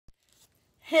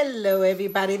Hello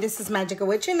everybody, this is Magical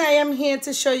Witch and I am here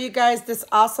to show you guys this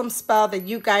awesome spell that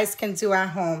you guys can do at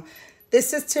home.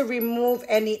 This is to remove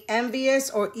any envious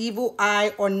or evil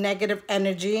eye or negative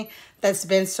energy that's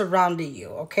been surrounding you,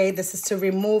 okay? This is to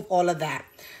remove all of that.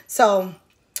 So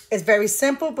it's very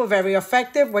simple but very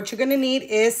effective. What you're going to need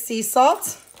is sea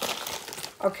salt,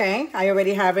 okay? I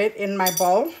already have it in my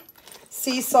bowl.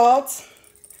 Sea salt.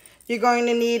 You're going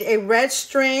to need a red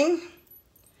string.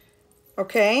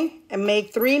 Okay, and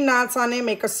make 3 knots on it.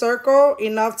 Make a circle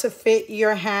enough to fit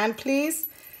your hand, please.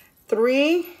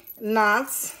 3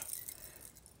 knots,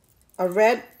 a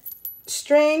red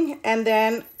string, and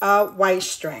then a white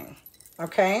string.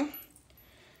 Okay,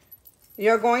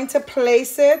 you're going to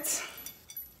place it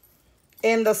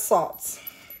in the salt.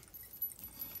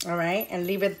 All right, and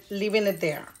leaving it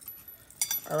there.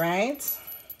 All right.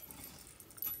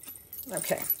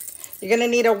 Okay, you're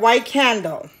gonna need a white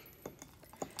candle.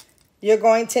 You're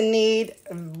going to need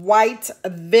white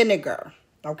vinegar,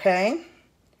 okay?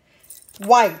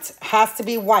 White, has to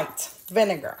be white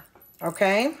vinegar,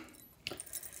 okay?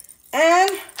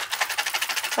 And,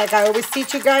 like I always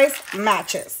teach you guys,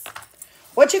 matches.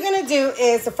 What you're gonna do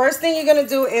is, the first thing you're gonna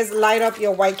do is light up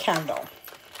your white candle.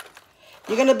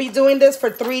 You're gonna be doing this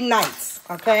for 3 nights,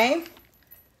 okay?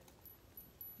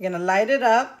 You're gonna light it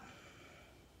up.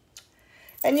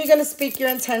 And you're gonna speak your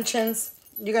intentions.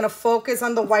 You're going to focus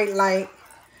on the white light.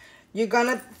 You're going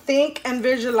to think and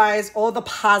visualize all the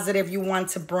positive you want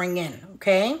to bring in,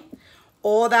 okay?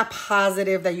 All that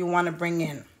positive that you want to bring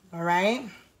in, all right?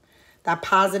 That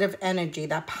positive energy,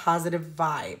 that positive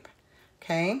vibe,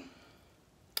 okay?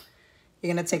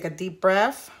 You're going to take a deep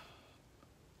breath.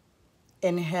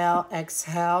 Inhale,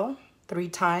 exhale 3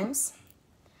 times.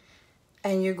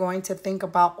 And you're going to think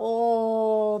about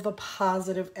all the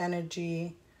positive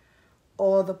energy,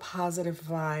 all the positive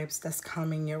vibes that's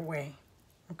coming your way,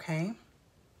 okay?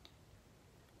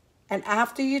 And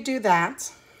after you do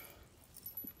that,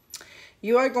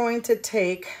 you are going to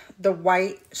take the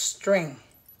white string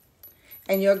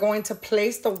and you're going to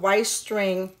place the white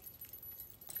string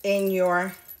in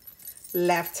your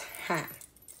left hand.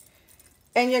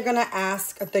 And you're gonna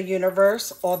ask the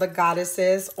universe or the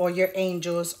goddesses or your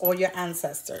angels or your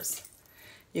ancestors.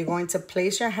 You're going to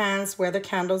place your hands where the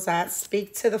candle's at,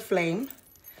 speak to the flame,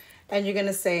 and you're going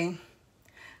to say,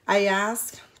 I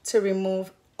ask to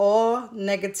remove all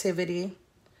negativity,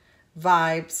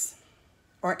 vibes,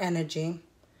 or energy.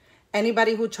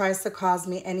 Anybody who tries to cause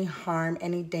me any harm,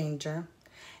 any danger,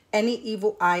 any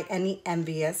evil eye, any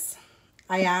envious.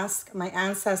 I ask my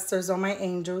ancestors or my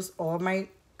angels or my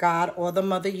God or the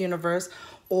Mother Universe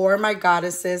or my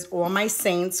goddesses or my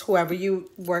saints, whoever you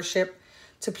worship,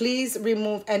 to please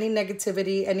remove any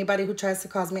negativity, anybody who tries to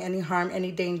cause me any harm,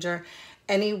 any danger,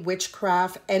 any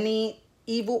witchcraft, any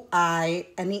evil eye,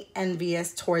 any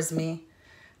envious towards me.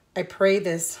 I pray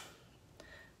this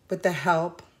with the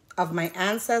help of my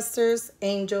ancestors,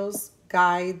 angels,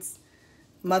 guides,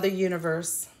 Mother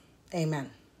Universe. Amen.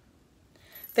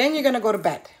 Then you're going to go to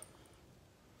bed.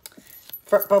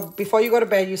 But before you go to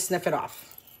bed, you sniff it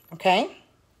off. Okay?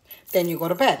 Then you go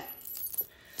to bed.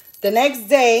 The next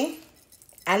day,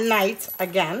 at night,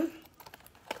 again,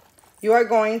 you are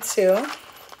going to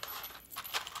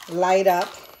light up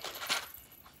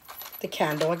the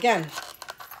candle again.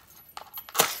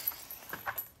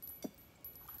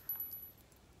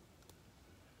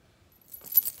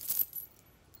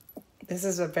 This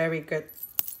is a very good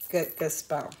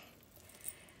spell.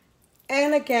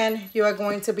 And again, you are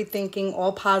going to be thinking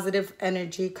all positive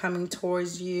energy coming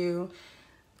towards you.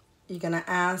 You're going to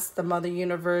ask the Mother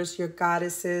Universe, your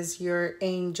goddesses, your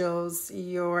angels,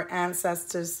 your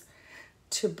ancestors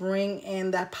to bring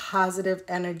in that positive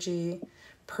energy,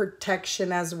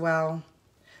 protection as well,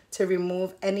 to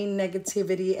remove any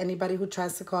negativity, anybody who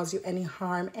tries to cause you any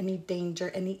harm, any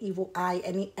danger, any evil eye,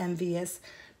 any envious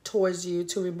towards you,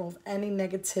 to remove any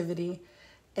negativity,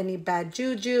 any bad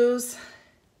jujus,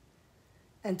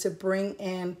 and to bring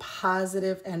in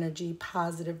positive energy,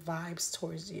 positive vibes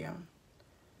towards you.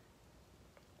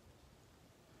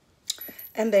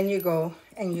 And then you go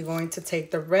and you're going to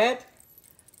take the red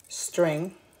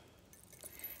string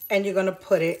and you're going to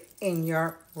put it in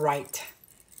your right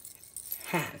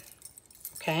hand,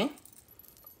 okay?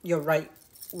 Your right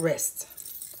wrist,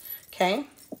 okay?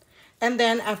 And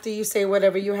then after you say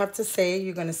whatever you have to say,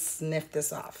 you're going to sniff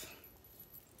this off,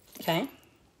 okay?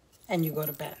 And you go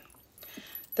to bed.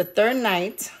 The third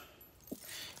night,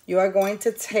 you are going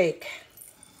to take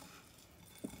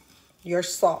your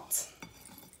salt.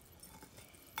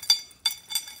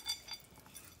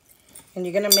 And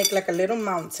you're going to make like a little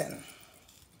mountain.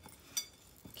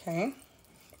 Okay,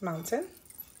 mountain.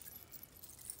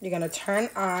 You're going to turn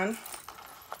on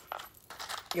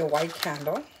your white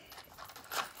candle.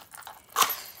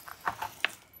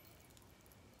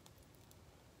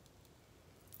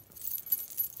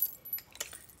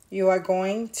 You are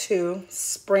going to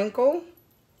sprinkle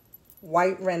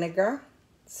white vinegar.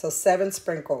 So 7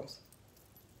 sprinkles.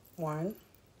 1,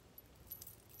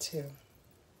 2,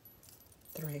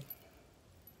 3,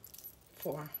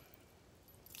 4,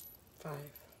 5,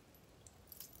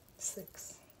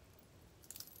 6,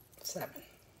 7.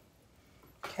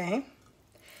 Okay.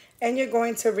 And you're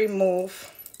going to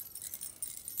remove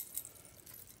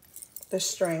the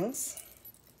strings.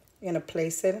 You're going to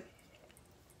place it,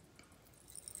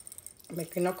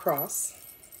 making a cross.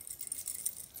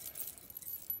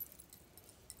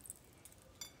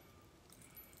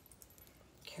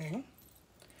 Okay.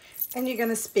 And you're going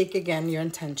to speak again your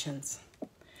intentions.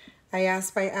 I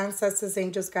ask my ancestors,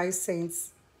 angels, guides,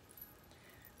 saints,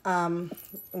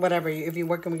 whatever, if you're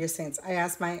working with your saints. I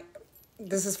ask my,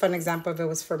 this is for an example if it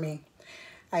was for me.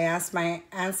 I ask my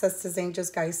ancestors, angels,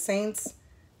 guides, saints,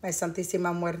 my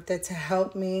Santísima Muerte to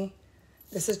help me.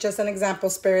 This is just an example,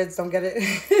 spirits, don't get it.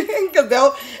 Because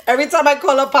they'll, every time I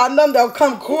call upon them, they'll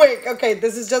come quick. Okay,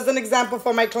 this is just an example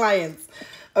for my clients.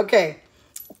 Okay.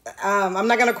 I'm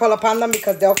not going to call upon them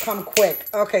because they'll come quick.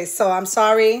 Okay, so I'm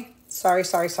sorry. Sorry.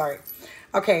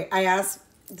 Okay, I ask,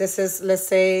 this is, let's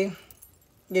say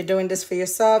you're doing this for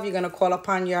yourself. You're going to call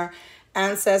upon your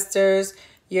ancestors,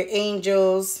 your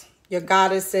angels, your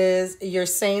goddesses, your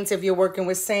saints, if you're working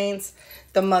with saints,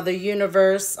 the Mother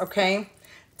Universe, okay,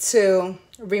 to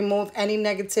remove any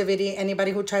negativity,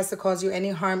 anybody who tries to cause you any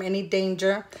harm, any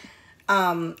danger,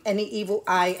 any evil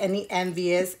eye, any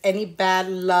envious, any bad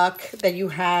luck that you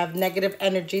have, negative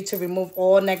energy, to remove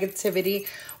all negativity,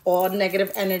 all negative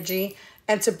energy,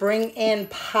 and to bring in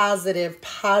positive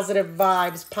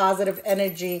vibes, positive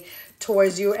energy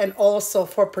towards you, and also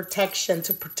for protection,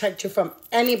 to protect you from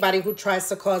anybody who tries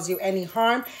to cause you any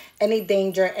harm, any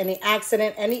danger, any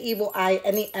accident, any evil eye,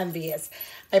 any envious.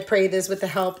 I pray this with the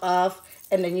help of,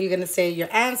 and then you're going to say your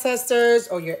ancestors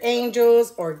or your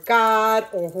angels or God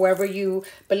or whoever you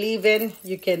believe in.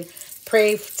 You can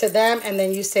pray to them and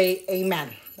then you say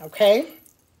amen, okay?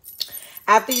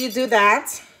 After you do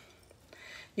that,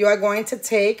 you are going to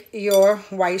take your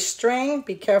white string.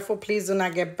 Be careful, please do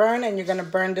not get burned, and you're going to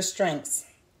burn the strings.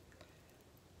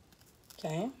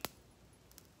 Okay?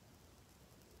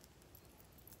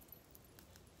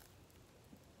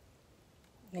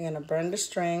 You're going to burn the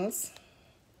strings,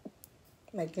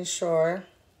 making sure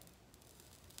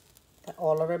that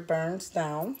all of it burns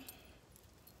down.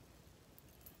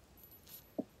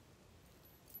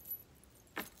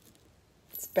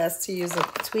 It's best to use a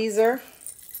tweezer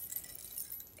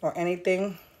or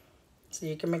anything so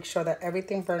you can make sure that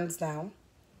everything burns down.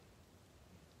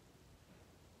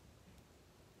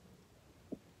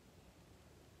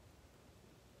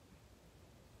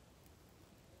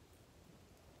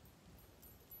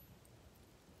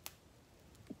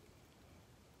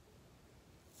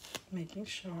 Making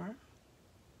sure.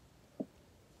 You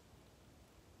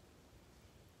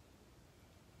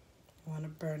want to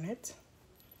burn it.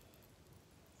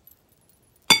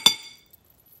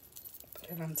 Put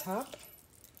it on top.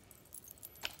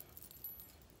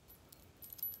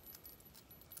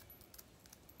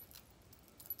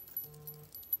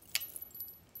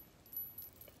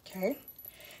 Okay.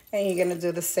 And you're going to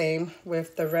do the same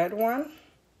with the red one.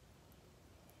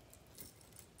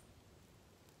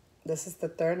 This is the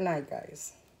third night,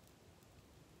 guys.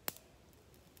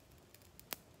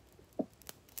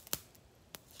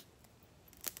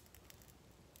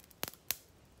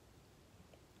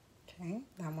 Okay,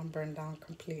 that one burned down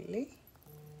completely.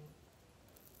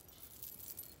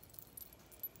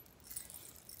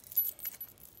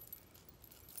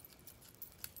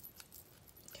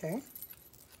 Okay.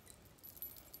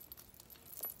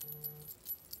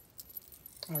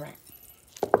 All right.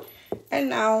 And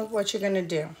now what you're going to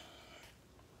do,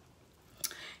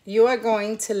 you are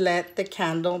going to let the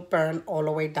candle burn all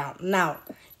the way down. Now,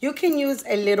 you can use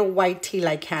a little white tea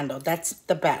light candle. That's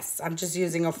the best. I'm just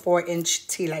using a 4-inch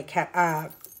tea light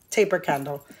taper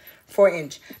candle,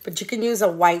 4-inch. But you can use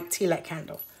a white tea light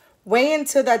candle. Wait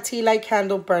until that tea light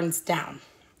candle burns down,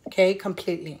 okay,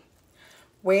 completely.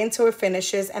 Wait until it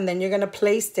finishes, and then you're going to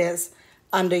place this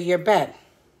under your bed,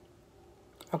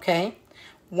 okay?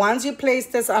 Once you place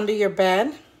this under your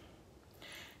bed,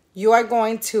 you are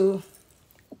going to,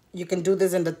 you can do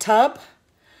this in the tub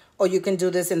or you can do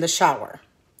this in the shower,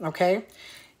 okay?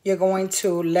 You're going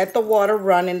to let the water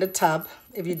run in the tub,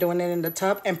 if you're doing it in the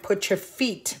tub, and put your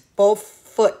feet,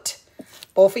 both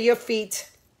of your feet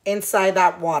inside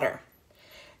that water.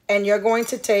 And you're going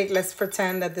to take, let's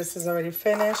pretend that this is already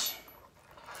finished.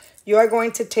 You are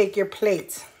going to take your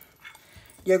plate.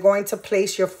 You're going to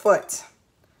place your foot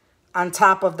on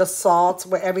top of the salt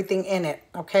with everything in it,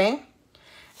 okay?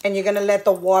 And you're gonna let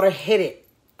the water hit it,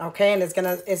 okay? And it's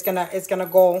gonna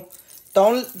go.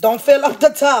 Don't fill up the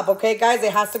tub, okay, guys?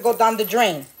 It has to go down the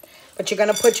drain. But you're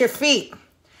gonna put your feet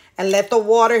and let the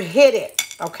water hit it,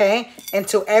 okay?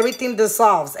 Until everything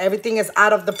dissolves. Everything is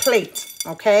out of the plate,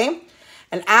 okay?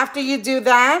 And after you do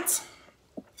that,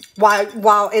 while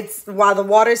the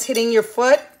water is hitting your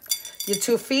foot, your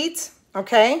 2 feet,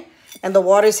 okay, and the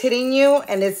water is hitting you,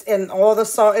 and all the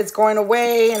salt is going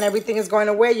away, and everything is going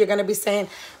away, you're gonna be saying,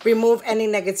 remove any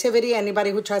negativity,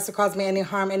 anybody who tries to cause me any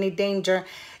harm, any danger,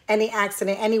 any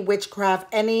accident, any witchcraft,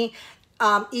 any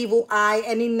evil eye,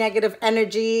 any negative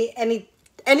energy,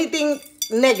 anything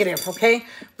negative, okay?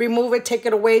 Remove it, take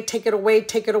it away, take it away,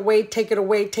 take it away, take it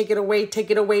away, take it away, take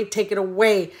it away, take it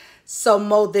away. So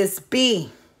mo this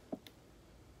be.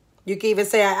 You can even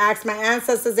say, I ask my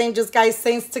ancestors, angels, guides,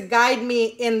 saints to guide me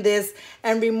in this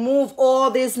and remove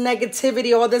all this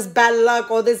negativity, all this bad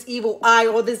luck, all this evil eye,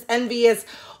 all this envious,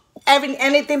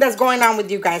 anything that's going on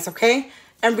with you guys, okay?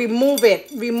 And remove it,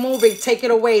 take it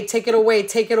away, take it away,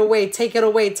 take it away, take it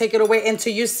away, take it away,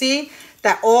 until you see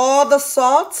that all the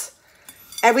salt,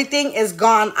 everything is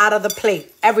gone out of the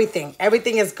plate. Everything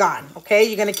is gone, okay?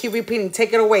 You're going to keep repeating,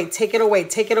 take it away, take it away,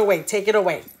 take it away, take it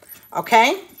away,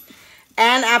 okay?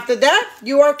 And after that,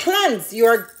 you are cleansed. You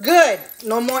are good.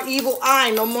 No more evil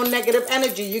eye, no more negative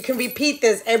energy. You can repeat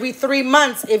this every 3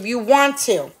 months if you want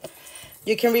to.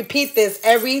 You can repeat this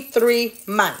every 3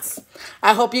 months.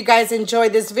 I hope you guys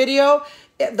enjoyed this video.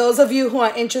 Those of you who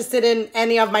are interested in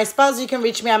any of my spells, you can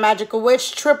reach me at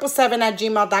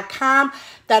magicalwitch777@gmail.com.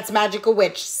 That's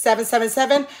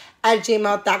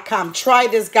magicalwitch777@gmail.com. Try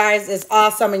this, guys. It's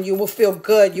awesome, and you will feel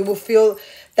good. You will feel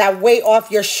that weight off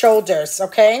your shoulders,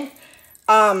 okay?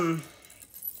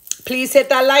 Please hit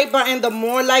that like button. The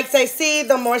more likes I see,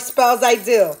 the more spells I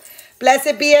do.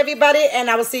 Blessed be everybody, and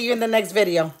I will see you in the next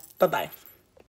video. Bye-bye.